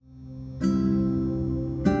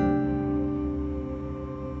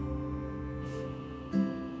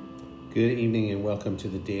Good evening and welcome to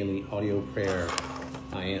the Daily Audio Prayer.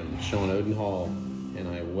 I am Sean Odenhall and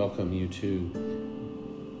I welcome you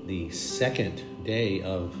to the second day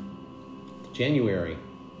of January.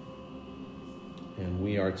 And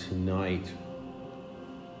we are tonight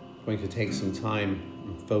going to take some time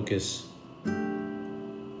and focus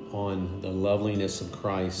on the loveliness of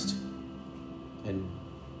Christ. And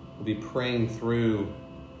we'll be praying through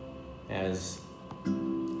as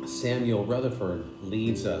Samuel Rutherford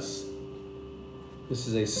leads us. This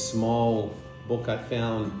is a small book I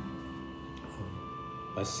found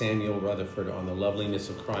by Samuel Rutherford on the loveliness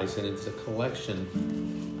of Christ, and it's a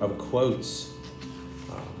collection of quotes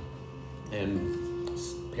and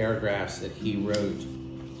paragraphs that he wrote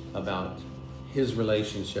about his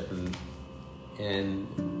relationship and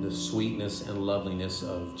the sweetness and loveliness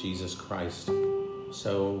of Jesus Christ.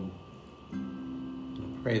 So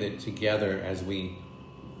I pray that together, as we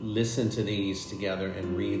listen to these together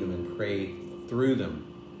and read them and pray through them,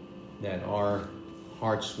 that our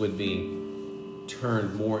hearts would be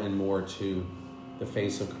turned more and more to the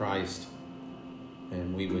face of Christ,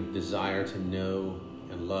 and we would desire to know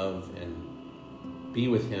and love and be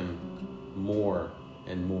with him more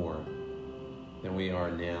and more than we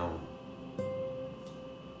are now.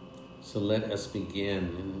 So let us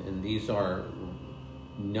begin, and these are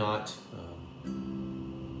not,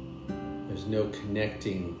 there's no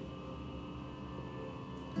connecting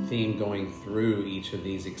theme going through each of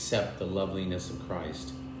these except the loveliness of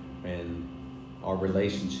Christ and our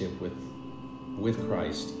relationship with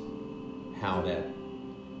Christ, how that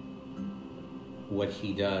what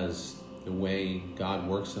he does, the way God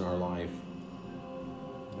works in our life,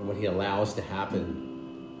 and what he allows to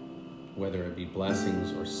happen, whether it be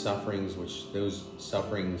blessings or sufferings, which those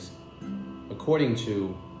sufferings, according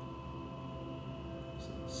to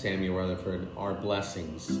Samuel Rutherford, are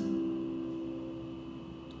blessings.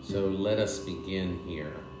 So let us begin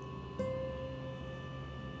here.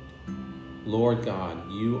 Lord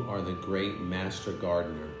God, you are the great master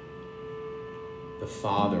gardener, the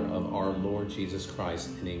Father of our Lord Jesus Christ,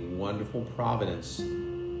 in a wonderful providence.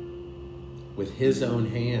 With his own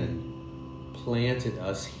hand, planted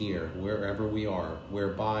us here, wherever we are,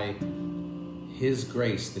 whereby his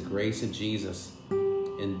grace, the grace of Jesus,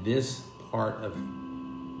 in this part of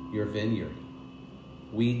your vineyard,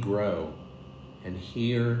 we grow. And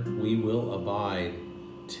here we will abide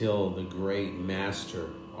till the great master,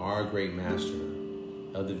 our great master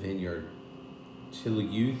of the vineyard, till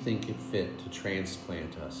you think it fit to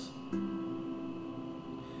transplant us. And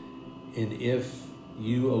if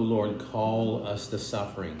you, O Lord, call us to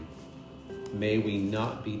suffering, may we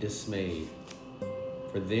not be dismayed,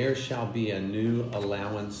 for there shall be a new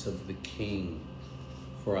allowance of the King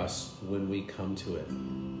for us when we come to it.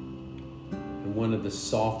 And one of the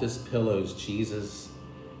softest pillows Jesus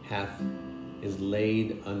is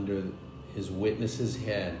laid under his witness's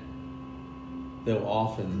head, though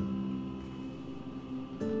often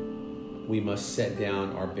we must set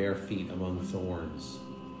down our bare feet among thorns.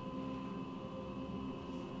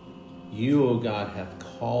 You, O God, have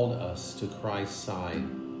called us to Christ's side,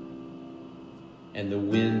 and the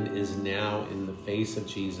wind is now in the face of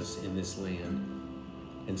Jesus in this land.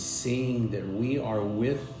 And seeing that we are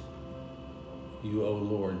with you, O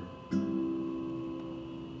Lord,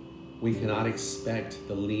 we cannot expect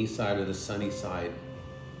the lee side or the sunny side.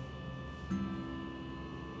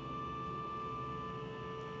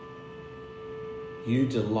 You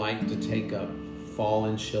delight to take up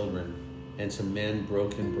fallen children and to mend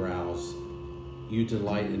broken brows. You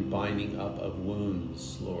delight in binding up of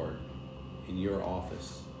wounds, Lord, in your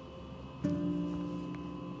office.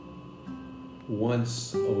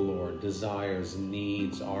 Once, O Lord, desires and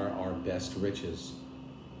needs are our best riches,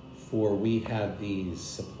 for we have these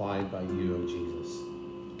supplied by you, O Jesus.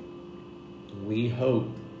 We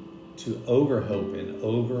hope to overhope and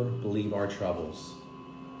over-believe our troubles.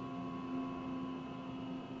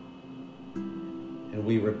 And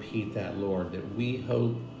we repeat that, Lord, that we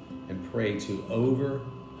hope and pray to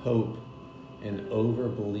over-hope and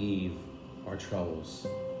over-believe our troubles.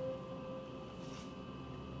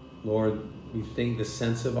 Lord, we think the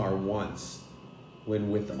sense of our wants,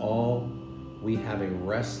 when withal we have a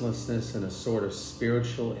restlessness and a sort of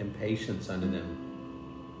spiritual impatience under them,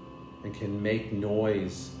 and can make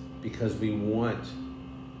noise because we want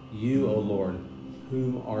you, O Lord,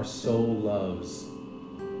 whom our soul loves,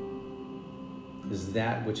 is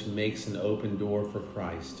that which makes an open door for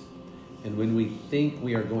Christ. And when we think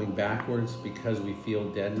we are going backwards because we feel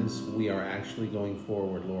deadness, we are actually going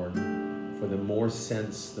forward, Lord. For the more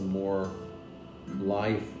sense, the more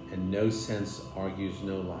life, and no sense argues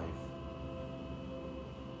no life.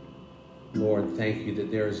 Lord, thank you that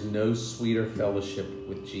there is no sweeter fellowship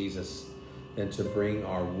with Jesus than to bring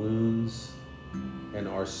our wounds and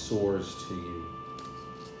our sores to you.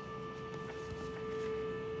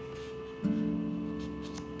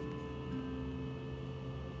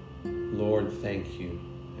 Lord, thank you,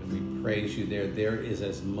 and we praise you there. There is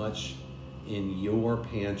as much in your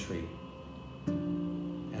pantry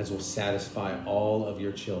as will satisfy all of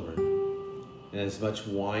your children, and as much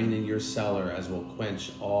wine in your cellar as will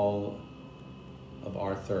quench all of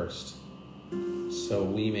our thirst. So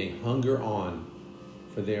we may hunger on,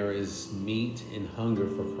 for there is meat in hunger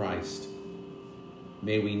for Christ.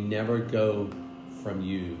 May we never go from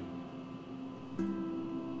you.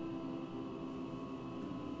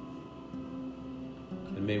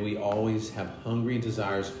 And may we always have hungry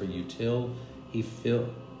desires for you till he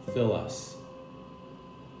fill us.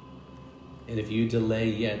 And if you delay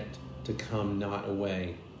yet to come not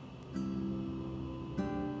away,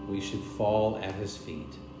 we should fall at his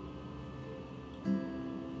feet.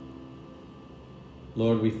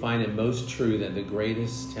 Lord, we find it most true that the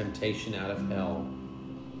greatest temptation out of hell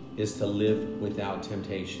is to live without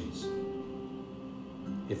temptations.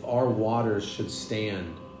 If our waters should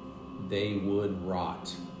stand, they would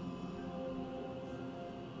rot.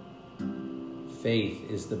 Faith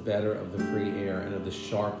is the better of the free air and of the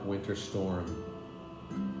sharp winter storm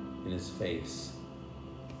in his face.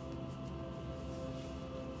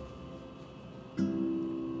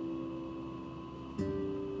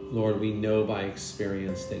 Lord, we know by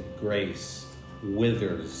experience that grace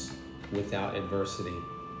withers without adversity,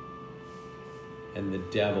 and the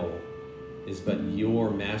devil is but your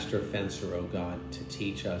master fencer, O God, to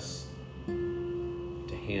teach us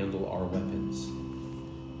to handle our weapons.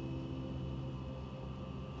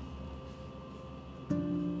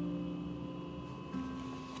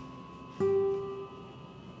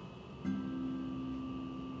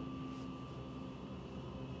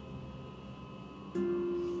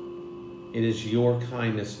 It is your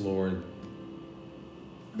kindness, Lord,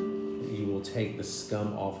 that you will take the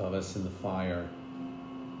scum off of us in the fire.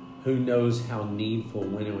 Who knows how needful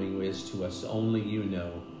winnowing is to us? Only you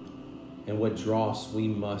know. And what dross we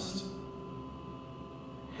must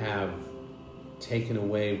have taken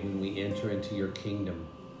away when we enter into your kingdom.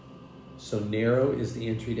 So narrow is the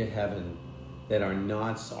entry to heaven that our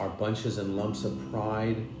knots, our bunches and lumps of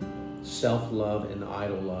pride, self-love and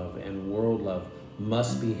idol love and world love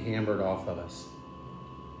must be hammered off of us,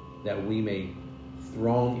 that we may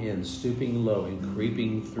throng in, stooping low and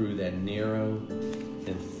creeping through that narrow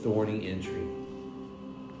and thorny entry.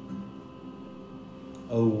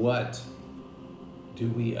 Oh, what do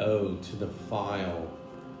we owe to the file,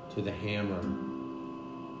 to the hammer,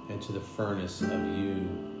 and to the furnace of you,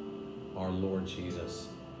 our Lord Jesus?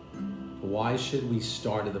 Why should we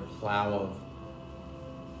start at the plow of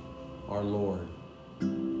our Lord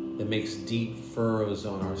that makes deep furrows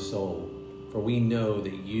on our soul? For we know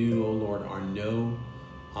that you, O Lord, are no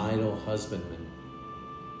idle husbandman.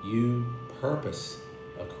 You purpose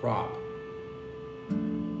a crop.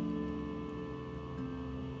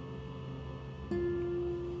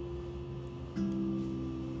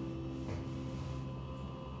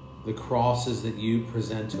 The crosses that you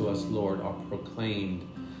present to us, Lord, are proclaimed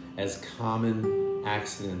as common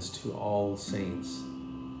accidents to all saints.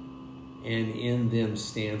 And in them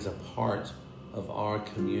stands a part of our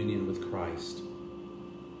communion with Christ.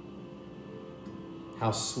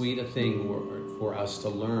 How sweet a thing for us to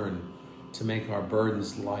learn to make our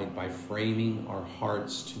burdens light by framing our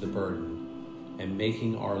hearts to the burden and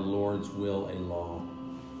making our Lord's will a law.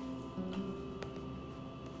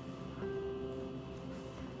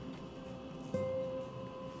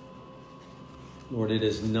 Lord, it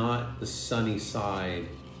is not the sunny side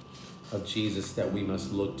of Jesus that we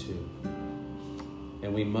must look to,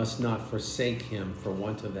 and we must not forsake him for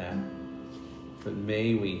want of that, but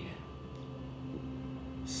may we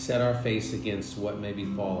set our face against what may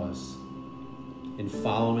befall us in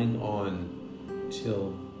following on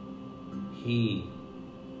till he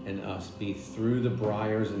and us be through the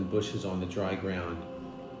briars and bushes on the dry ground.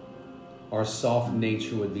 Our soft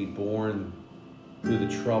nature would be born through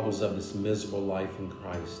the troubles of this miserable life in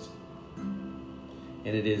Christ. And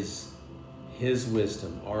it is his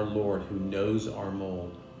wisdom, our Lord, who knows our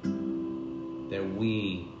mold, that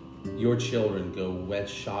we, your children, go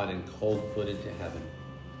wet-shod and cold-footed to heaven.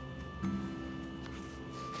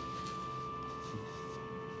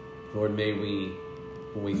 Lord, may we,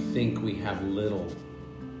 when we think we have little,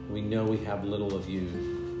 we know we have little of you,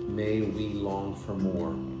 may we long for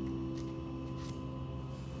more.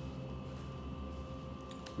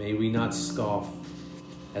 May we not scoff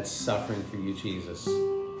at suffering for you, Jesus.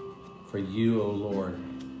 For you, O Lord,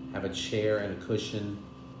 have a chair and a cushion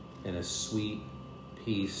and a sweet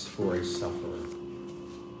peace for a sufferer.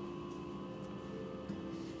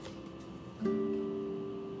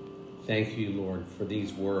 Thank you, Lord, for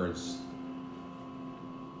these words.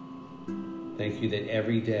 Thank you that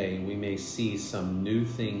every day we may see some new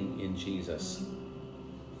thing in Jesus,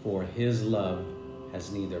 for his love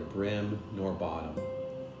has neither brim nor bottom.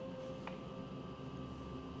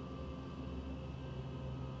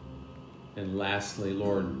 And lastly,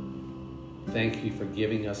 Lord, thank you for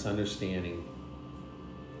giving us understanding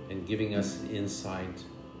and giving us insight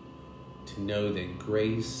to know that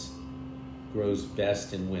grace grows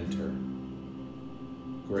best in winter.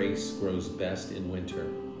 Grace grows best in winter,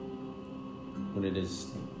 when it is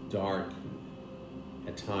dark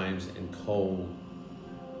at times and cold,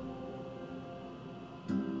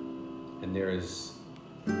 and there is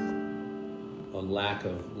a lack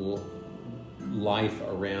of life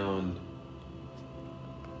around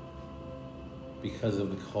because of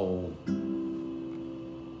the cold.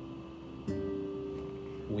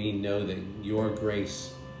 We know that your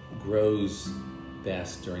grace grows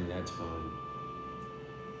best during that time.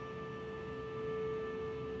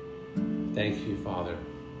 Thank you, Father,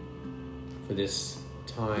 for this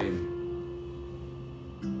time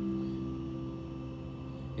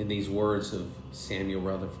in these words of Samuel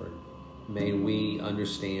Rutherford. May we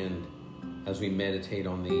understand as we meditate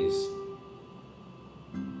on these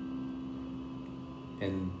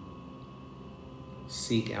and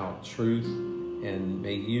seek out truth, and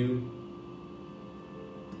may you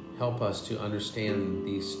help us to understand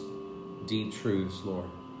these deep truths, Lord,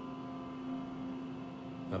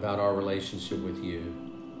 about our relationship with you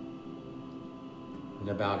and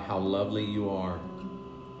about how lovely you are.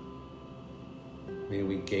 May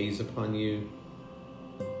we gaze upon you,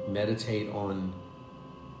 meditate on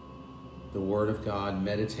the Word of God,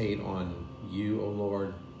 meditate on you, O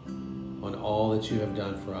Lord, on all that you have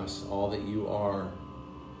done for us, all that you are.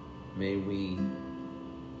 May we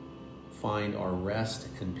find our rest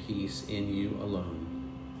and peace in you alone.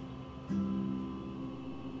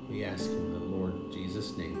 We ask in the Lord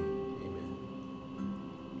Jesus' name. Amen.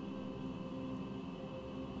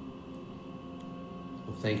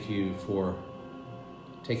 Well, thank you for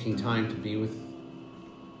taking time to be with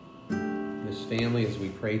this family as we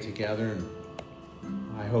pray together.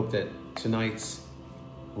 And I hope that tonight's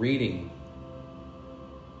reading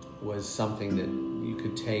was something that you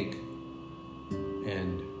could take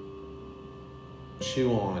and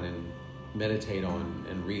chew on and meditate on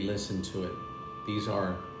and re-listen to it.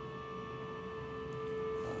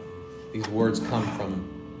 These words come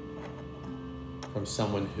from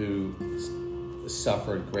someone who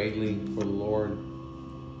suffered greatly for the Lord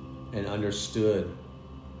and understood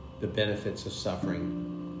the benefits of suffering.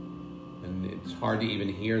 And it's hard to even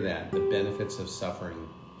hear that, the benefits of suffering.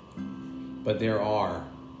 But there are.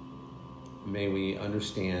 May we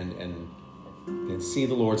understand and see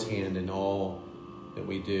the Lord's hand in all that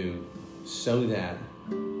we do, so that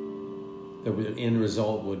the end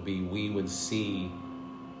result would be we would see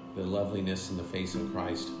the loveliness in the face of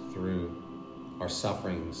Christ through our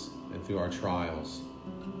sufferings and through our trials.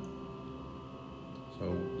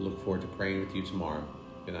 So look forward to praying with you tomorrow.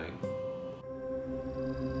 Good night.